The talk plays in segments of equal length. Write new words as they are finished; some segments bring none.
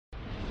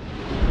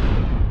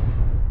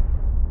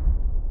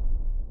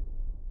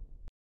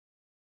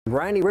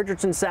Randy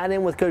Richardson sat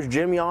in with Coach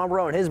Jim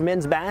Yarbrough and his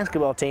men's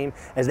basketball team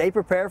as they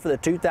prepare for the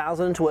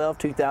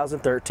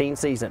 2012-2013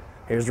 season.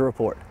 Here's the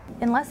report.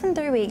 In less than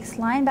 3 weeks,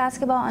 Lion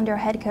basketball under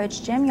head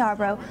coach Jim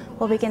Yarbrough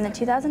will begin the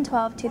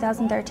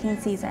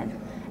 2012-2013 season.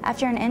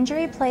 After an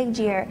injury-plagued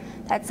year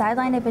that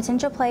sidelined a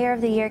potential Player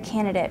of the Year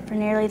candidate for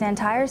nearly the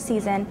entire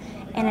season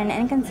and an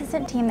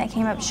inconsistent team that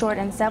came up short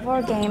in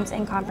several games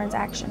in conference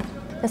action,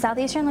 the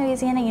Southeastern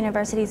Louisiana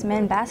University's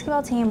men's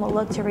basketball team will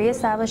look to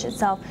reestablish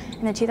itself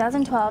in the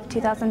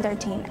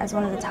 2012-2013 as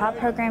one of the top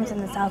programs in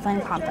the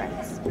Southland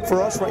Conference.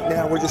 For us right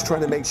now, we're just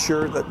trying to make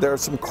sure that there are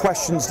some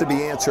questions to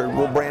be answered.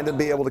 Will Brandon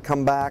be able to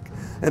come back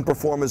and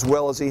perform as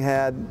well as he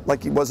had,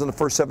 like he was in the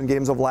first 7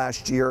 games of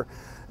last year?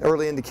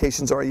 Early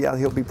indications are, yeah,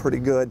 he'll be pretty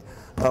good.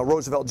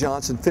 Roosevelt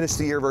Johnson finished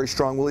the year very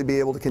strong. Will he be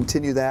able to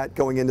continue that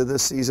going into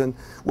this season?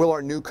 Will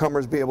our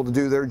newcomers be able to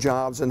do their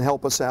jobs and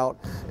help us out?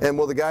 And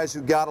will the guys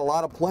who got a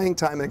lot of playing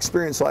time and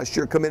experience last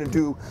year come in and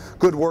do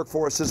good work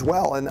for us as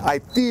well? And I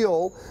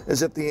feel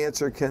as if the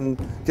answer can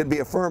be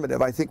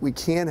affirmative. I think we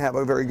can have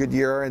a very good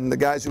year, and the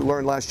guys who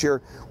learned last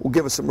year will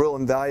give us some real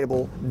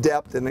invaluable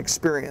depth and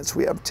experience.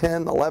 We have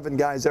 10, 11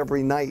 guys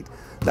every night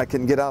that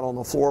can get out on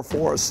the floor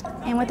for us.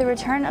 And with the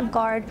return of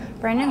guard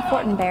Brandon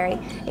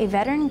Fortenberry, a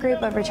veteran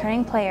group of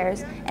returning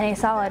players, and a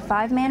solid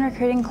 5-man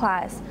recruiting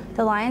class,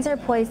 the Lions are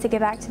poised to get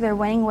back to their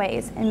winning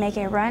ways and make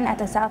a run at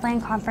the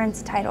Southland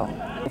Conference title.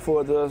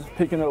 For us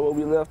picking up where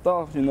we left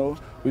off,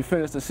 we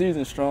finished the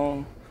season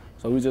strong,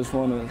 so we just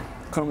want to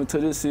come into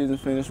this season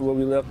finish where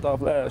we left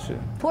off last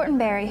year.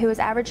 Fortenberry, who was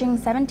averaging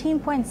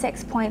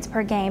 17.6 points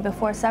per game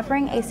before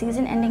suffering a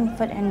season-ending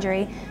foot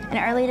injury in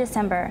early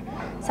December.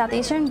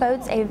 Southeastern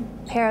boasts a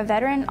pair of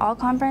veteran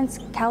all-conference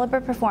caliber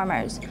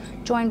performers.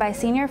 Joined by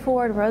senior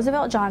forward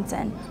Roosevelt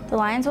Johnson, the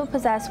Lions will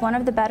possess one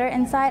of the better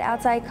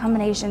inside-outside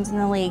combinations in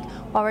the league,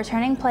 while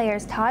returning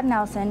players Todd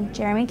Nelson,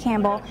 Jeremy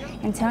Campbell,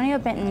 Antonio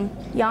Benton,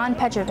 Jan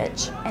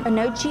Petrovic, and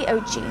Onochi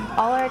Ochi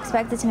all are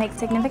expected to make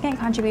significant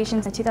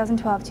contributions in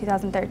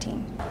 2012-2013.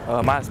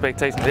 My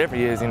expectations every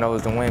year is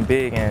to win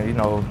big and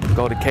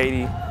go to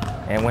Katy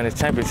and win this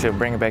championship,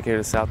 bring it back here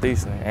to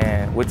Southeastern.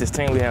 And with this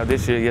team we have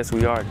this year, yes,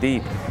 we are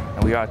deep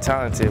and we are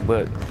talented,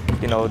 but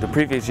the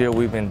previous year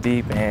we've been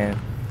deep, and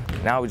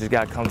now we just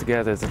got to come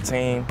together as a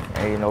team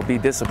and be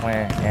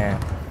disciplined, and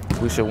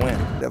we should win.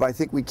 I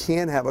think we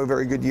can have a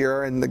very good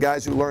year, and the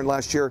guys who learned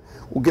last year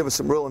will give us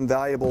some real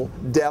invaluable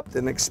depth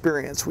and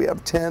experience. We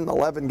have 10,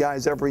 11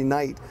 guys every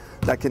night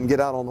that can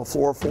get out on the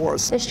floor for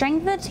us. The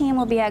strength of the team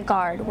will be at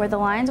guard, where the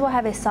Lions will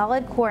have a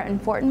solid core in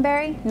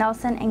Fortenberry,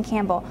 Nelson, and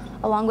Campbell,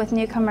 along with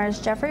newcomers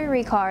Jeffrey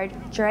Ricard,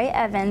 Dre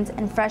Evans,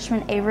 and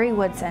freshman Avery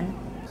Woodson.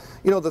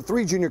 The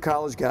 3 junior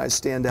college guys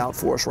stand out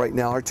for us right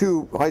now. Our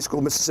 2 high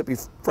school Mississippi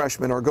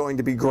freshmen are going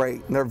to be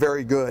great, and they're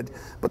very good.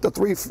 But the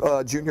 3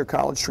 junior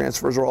college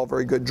transfers are all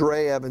very good.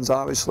 Dre Evans,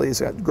 obviously, has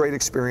got great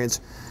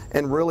experience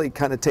and really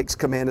kind of takes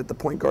command at the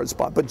point guard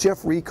spot. But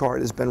Jeff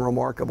Ricard has been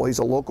remarkable. He's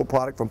a local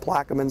product from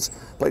Plaquemines,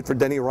 played for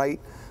Denny Wright,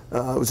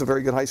 who's a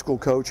very good high school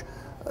coach.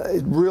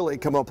 Really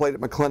come up, played at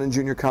McLennan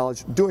Junior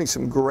College, doing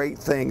some great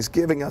things,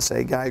 giving us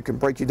a guy who can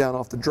break you down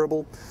off the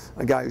dribble,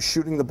 a guy who's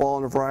shooting the ball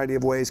in a variety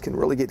of ways, can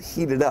really get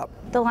heated up.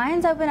 The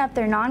Lions open up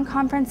their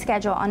non-conference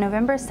schedule on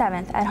November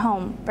 7th at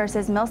home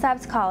versus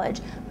Millsaps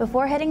College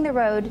before hitting the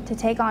road to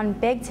take on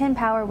Big Ten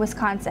power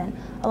Wisconsin,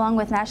 along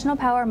with national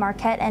power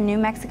Marquette and New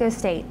Mexico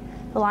State.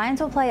 The Lions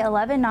will play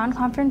 11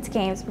 non-conference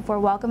games before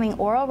welcoming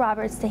Oral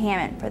Roberts to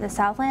Hammond for the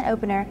Southland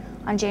opener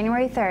on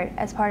January 3rd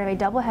as part of a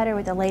doubleheader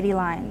with the Lady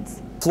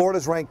Lions.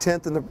 Florida's ranked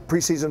 10th in the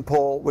preseason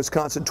poll,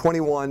 Wisconsin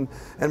 21,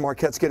 and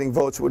Marquette's getting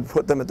votes would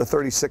put them at the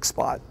 36th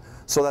spot.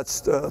 So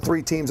that's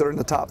 3 teams that are in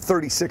the top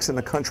 36 in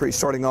the country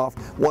starting off.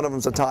 One of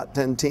them's a top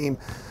 10 team.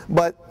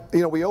 But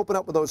we open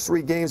up with those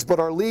 3 games, but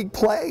our league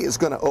play is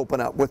going to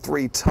open up with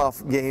 3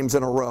 tough games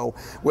in a row.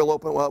 We'll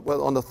open up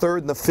on the 3rd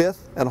and the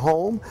 5th at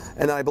home,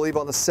 and I believe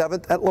on the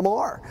 7th at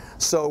Lamar.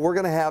 So we're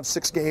going to have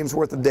 6 games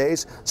worth of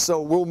days,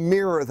 so we'll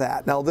mirror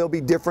that. Now, there'll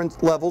be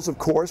different levels, of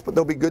course, but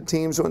there'll be good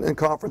teams when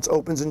conference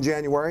opens in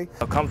January.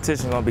 Our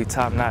competition is going to be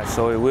top-notch,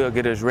 so it will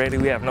get us ready.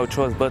 We have no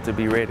choice but to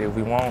be ready. If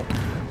we won't,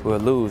 we'll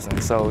lose.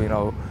 And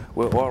so,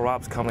 with Oral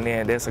Roberts coming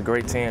in, that's a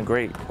great team,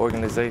 great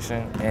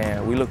organization,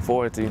 and we look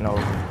forward to,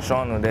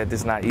 showing them that this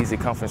is not easy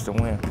conference to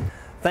win.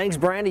 Thanks,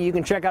 Brandy. You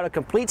can check out a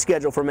complete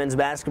schedule for men's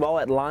basketball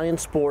at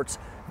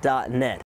lionsports.net.